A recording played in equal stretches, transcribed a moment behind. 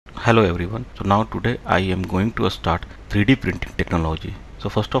Hello everyone. So now today I am going to start 3D printing technology. So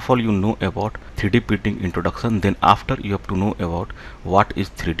first of all you know about 3D printing introduction, then after you have to know about what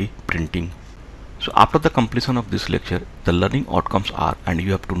is 3D printing. So after the completion of this lecture, the learning outcomes are, and you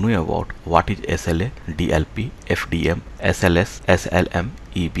have to know about what is SLA, DLP, FDM, SLS, SLM,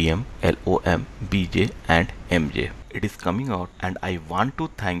 EBM, LOM, BJ and MJ. It is coming out and I want to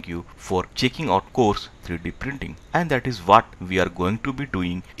thank you for checking out course 3D printing, and that is what we are going to be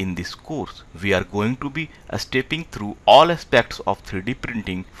doing in this course. We are going to be stepping through all aspects of 3D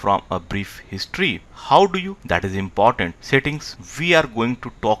printing from a brief history. How do you? That is important. Settings, we are going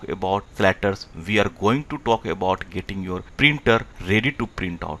to talk about flatters, we are going to talk about getting your printer ready to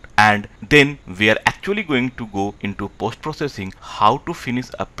print out, and then we are actually going to go into post processing, how to finish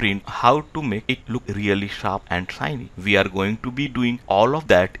a print, how to make it look really sharp and shiny. We are going to be doing all of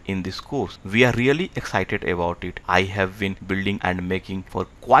that in this course. We are really excited about it. I have been building and making for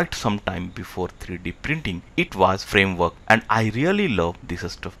quite some time before 3D printing. It was framework and I really love this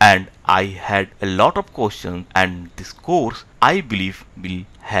stuff, and I had a lot of questions, and this course I believe will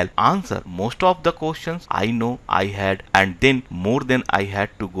help answer most of the questions I know I had, and then more than I had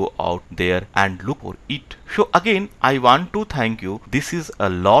to go out there and look for it. So again, I want to thank you. This is a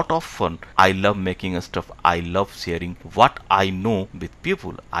lot of fun. I love making stuff. I love sharing what I know with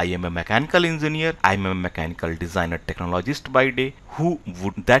people. I am a mechanical engineer. I am a mechanical designer technologist by day, who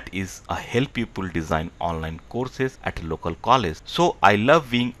would that is help people design online courses at a local college. So I love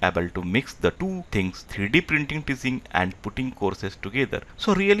being able to mix the two things, 3D printing teaching and putting courses together.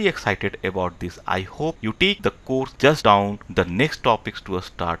 So really excited about this. I hope you take the course just down the next topics to a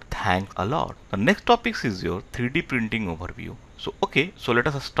start. Thanks a lot. The next topics is your 3D printing overview. So let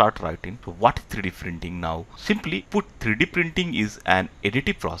us start writing. So what is 3D printing now? Simply put, 3D printing is an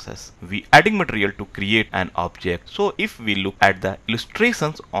additive process. We adding material to create an object. So if we look at the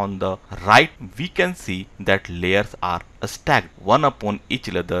illustrations on the right, we can see that layers are stacked one upon each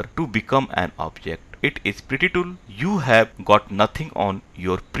other to become an object. It is pretty cool. You have got nothing on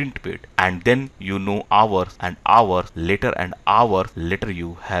your print bed, and then you know hours and hours later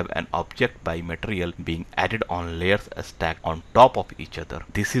you have an object by material being added on layers stacked on top of each other.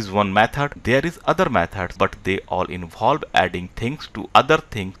 This is one method. There is other methods, but they all involve adding things to other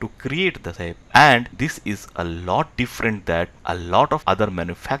things to create the shape, and this is a lot different than a lot of other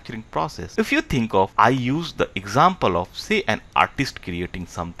manufacturing process. If you think of, I use the example of say an artist creating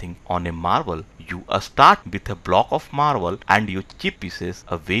something on a marble. You start with a block of marble and you chip pieces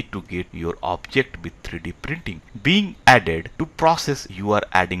away to get your object with 3D printing being added to process. You are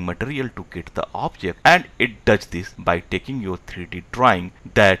adding material to get the object, and it does this by taking your 3D drawing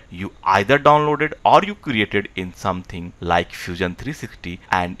that you either downloaded or you created in something like Fusion 360,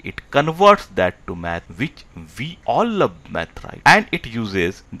 and it converts that to math, which we all love math, right? And it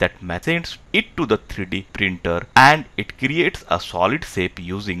uses that math, sends it to the 3D printer, and it creates a solid shape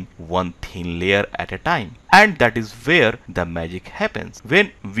using one thin layer at a time. And that is where the magic happens.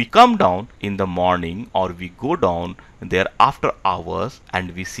 When we come down in the morning or we go down there after hours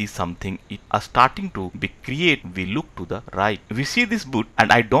and we see something it is starting to be create, we look to the right. We see this boot,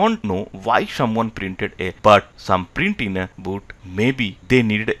 and I don't know why someone printed but some print in a boot. Maybe they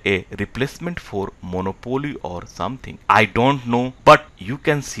needed a replacement for Monopoly or something. I don't know, but you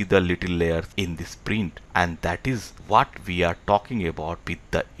can see the little layers in this print, and that is what we are talking about with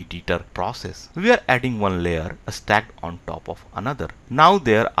the editor process. We are adding one layer stacked on top of another. Now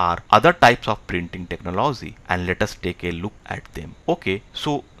there are other types of printing technology, and let us take a look at them. Okay,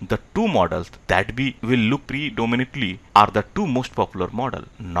 so the two models that we will look predominantly are the two most popular model.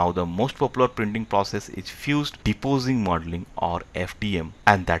 Now the most popular printing process is fused deposing modeling or FDM,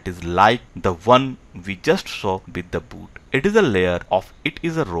 and that is like the one we just saw with the boot. It is a layer of, it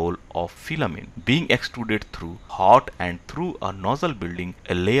is a roll of filament being extruded through hot and through a nozzle, building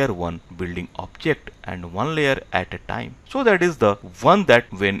a layer one building object and one layer at a time. So that is the one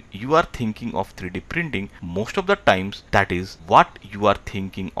that when you are thinking of 3D printing, most of the times that is what you are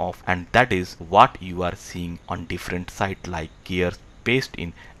thinking of, and that is what you are seeing on different sites like Gears, Paste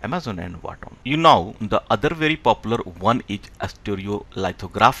in Amazon and whatnot. You know, the other very popular one is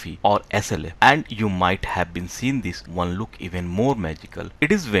STEROLITHOGRAPhy or SLA, and you might have been seen this one look even more magical.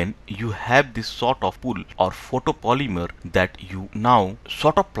 It is when you have this sort of pool or photopolymer that you now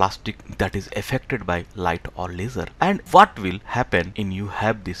sort of plastic that is affected by light or laser. And what will happen in you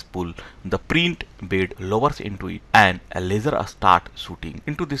have this pool, the print bed lowers into it and a laser start shooting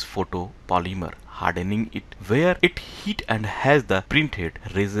into this photopolymer, hardening it, where it heat and has the print head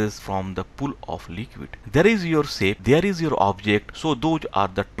raise arises from the pull of liquid. There is your shape, there is your object. So those are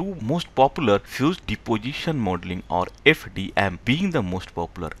the two most popular: fused deposition modeling or FDM being the most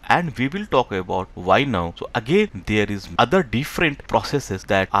popular, and we will talk about why now. So again, there is other different processes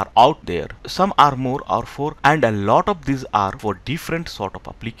that are out there. Some are more or for, and a lot of these are for different sort of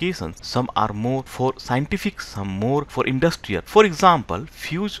applications. Some are more for scientific, some more for industrial. For example,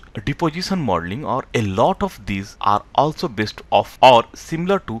 fused deposition modeling, or a lot of these are also based off or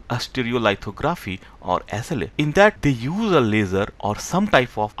similar to a stereolithography or SLA, in that they use a laser or some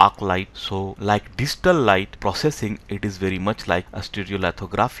type of arc light. So like digital light processing, it is very much like a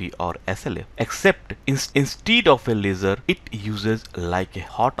stereolithography or SLA, except instead of a laser, it uses like a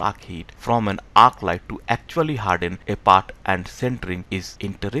hot arc heat from an arc light to actually harden a part, and centering is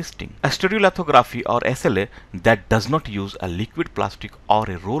interesting. A stereolithography or SLA that does not use a liquid plastic or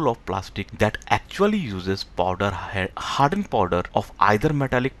a roll of plastic, that actually uses powder, hardened powder of either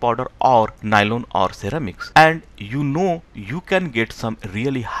metallic powder or nylon or ceramics, and you can get some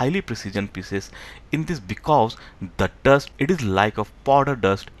really highly precision pieces in this, because the dust, it is like a powder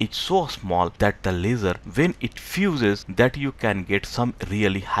dust, it's so small that the laser, when it fuses, that you can get some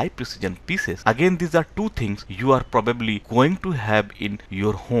really high precision pieces. Again, these are two things you are probably going to have in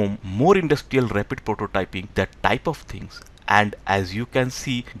your home: more industrial rapid prototyping, that type of things. And as you can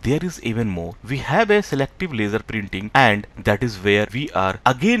see, there is even more. We have a selective laser printing, and that is where we are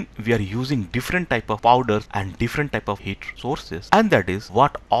using different type of powders and different type of heat sources, and that is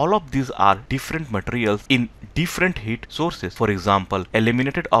what all of these are: different materials in different heat sources. For example, a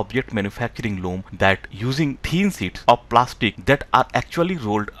laminated object manufacturing loom, that using thin sheets of plastic that are actually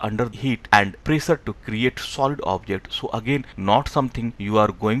rolled under heat and pressure to create solid objects. So again, not something you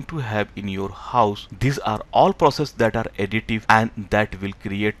are going to have in your house. These are all processes that are additive and that will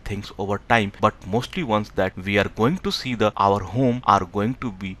create things over time, but mostly ones that we are going to see our home are going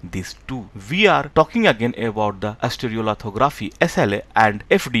to be these two. We are talking again about the stereolithography, SLA, and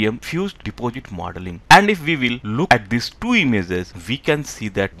FDM, fused deposit modeling. And if we will look at these two images, we can see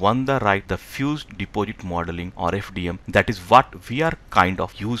that on the right, the fused deposit modeling or FDM, that is what we are kind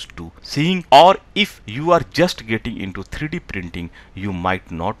of used to seeing. Or if you are just getting into 3D printing, you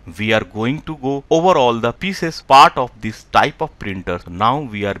might not. We are going to go over all the pieces part of this type of printers. Now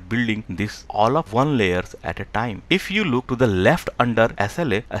we are building this all of one layers at a time. If you look to the left under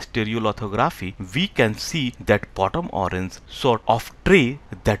SLA, a stereolithography, we can see that bottom orange sort of tray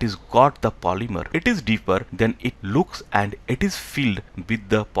that is got the polymer. It is deeper than it looks, and it is filled with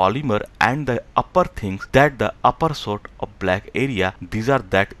the polymer, and the upper things, that the upper sort of black area, these are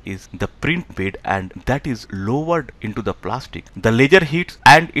that is the print bed, and that is lowered into the plastic. The laser hits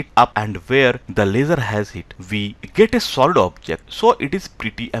and it up, and where the laser has hit, we get a solid object. So it is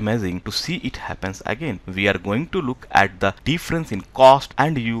pretty amazing to see it happens again. We are going to look at the difference in cost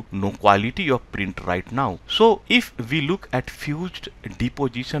and quality of print right now. So if we look at fused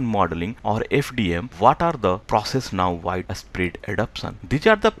deposition modeling or FDM, what are the process now widespread adoption? These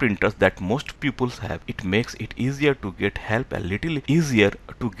are the printers that most pupils have. It makes it easier to get help, a little easier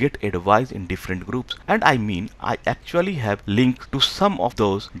to get advice in different groups, and I actually have links to some of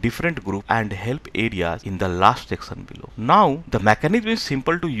those different group and help areas in the last section below. Now the mechanism is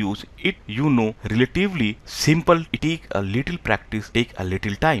simple to use. It relatively simple. It take a little practice, take a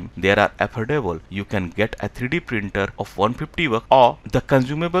little time. They are affordable. You can get a 3D printer of 150 bucks, or the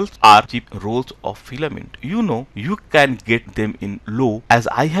consumables are cheap rolls of filament. You can get them in low, as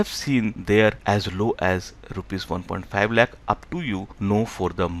I have seen there, as low as rupees 1.5 lakh up to for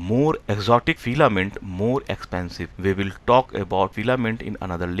the more exotic filament, more expensive. We will talk about filament in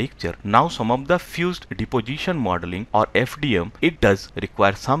another lecture. Now some of the fused deposition modeling or FDM, it does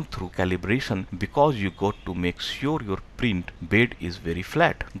require some through calibration, because you got to make sure your print bed is very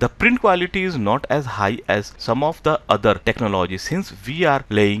flat. The print quality is not as high as some of the other technologies, since we are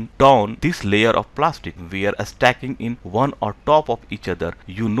laying down this layer of plastic. We are stacking in one on top of each other.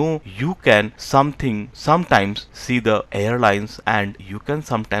 You can sometimes see the airlines, and you can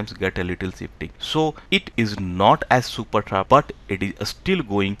sometimes get a little shifting. So it is not as super sharp, but it is still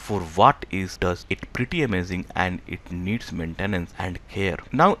going for what it does. It's pretty amazing, and it needs maintenance and care.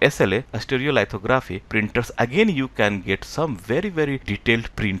 Now SLA, a stereolithography printers, again you can get some very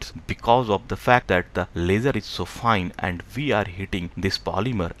detailed prints, because of the fact that the laser is so fine, and we are hitting this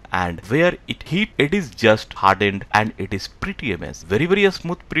polymer, and where it hit, it is just hardened, and it is pretty amazing. Very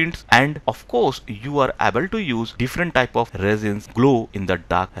smooth prints, and of course you are able to use different type of resins, glow in the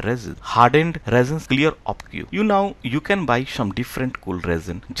dark resin, hardened resins, clear opque. You can buy some different cool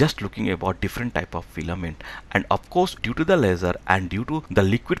resin, just looking about different type of filament, and of course, due to the laser and due to the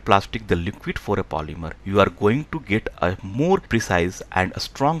liquid plastic, the liquid for a polymer, you are going to get a more precise and a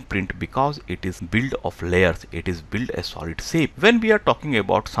strong print because it is built of layers. It is built a solid shape. When we are talking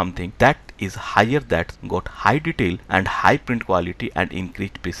about something that is higher, that got high detail and high print quality and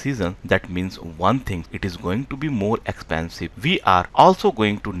increased precision, that means one thing, it is going to be more expensive. We are also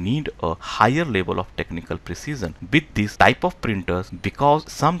going to need a higher level of technical precision with this type of printers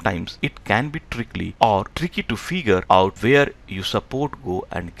because sometimes it can be tricky to figure out where you support go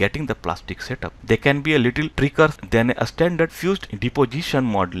and getting the plastic setup. They can be a little trickier than a standard fused deposition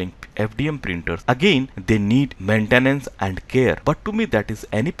modeling FDM printers. Again, they need maintenance and care, but to me that is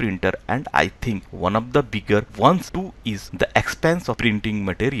any printer, and I think one of the bigger ones too is the expense of printing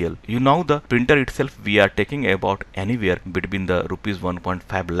material. You know, the printer itself we are taking about anywhere between the rupees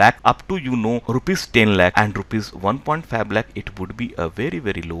 1.5 lakh up to rupees 10 lakh, and rupees 1.5 lakh it would be a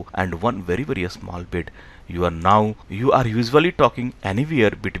very low and one very small bed. You are usually talking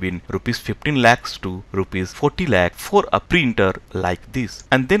anywhere between rupees 15 lakhs to rupees 40 lakh for a printer like this.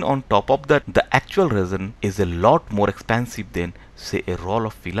 And then on top of that, the actual resin is a lot more expensive than say a roll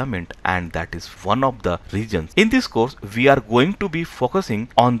of filament, and that is one of the reasons. In this course, we are going to be focusing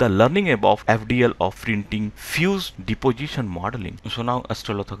on the learning about FDL of printing fused deposition modeling. So now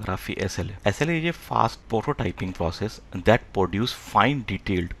STEROLITHOGRAPhy SLA. SLA is a fast prototyping process that produces fine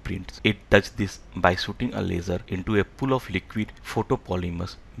detailed prints. It does this by shooting a laser into a pool of liquid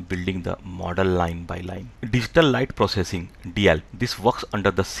photopolymers, building the model line by line. Digital light processing DL. This works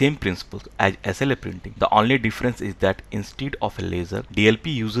under the same principles as SLA printing. The only difference is that instead of a laser,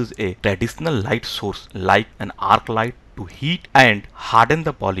 DLP uses a traditional light source like an arc light to heat and harden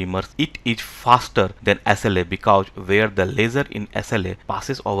the polymers. It is faster than SLA because where the laser in SLA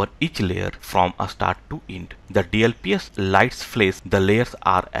passes over each layer from a start to end, the DLP's lights flash the layers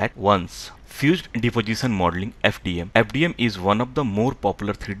are at once. Fused deposition modeling FDM. FDM is one of the more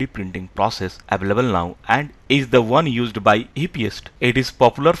popular 3D printing process available now and is the one used by hippiest. It is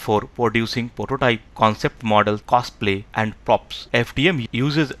popular for producing prototype, concept models, cosplay and props. FDM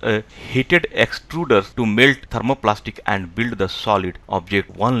uses a heated extruder to melt thermoplastic and build the solid object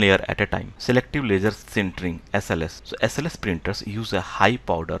one layer at a time. Selective laser sintering SLS. So SLS printers use a high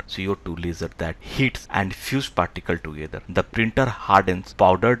powder CO2 laser that heats and fuses particles together. The printer hardens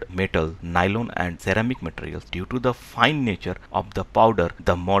powdered metal, nylon and ceramic materials. Due to the fine nature of the powder,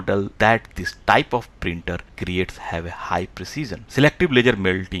 the model that this type of printer creates have a high precision. Selective laser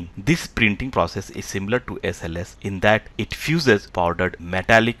melting. This printing process is similar to SLS in that it fuses powdered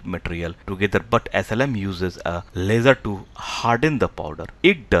metallic material together, but SLM uses a laser to harden the powder.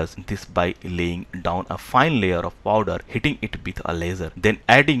 It does this by laying down a fine layer of powder, hitting it with a laser, then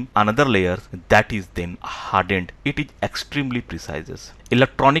adding another layer that is then hardened. It is extremely precise.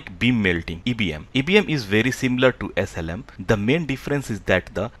 Electronic beam melting EBM. EBM is very similar to SLM. The main difference is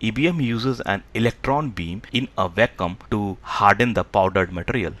that the EBM uses an electron beam in a vacuum to harden the powdered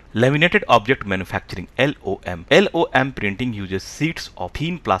material. Laminated object manufacturing LOM. LOM printing uses sheets of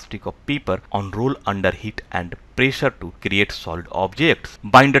thin plastic or paper on roll under heat and pressure to create solid objects.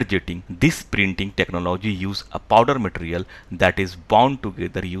 Binder jetting. This printing technology uses a powder material that is bound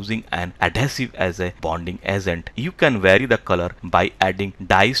together using an adhesive as a bonding agent. You can vary the color by adding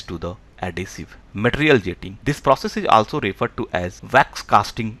dyes to the adhesive. Material jetting. This process is also referred to as wax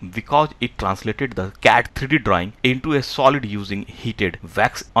casting because it translated the CAD 3D drawing into a solid using heated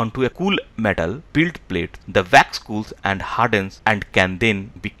wax onto a cool metal build plate. The wax cools and hardens and can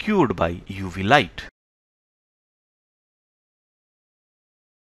then be cured by UV light.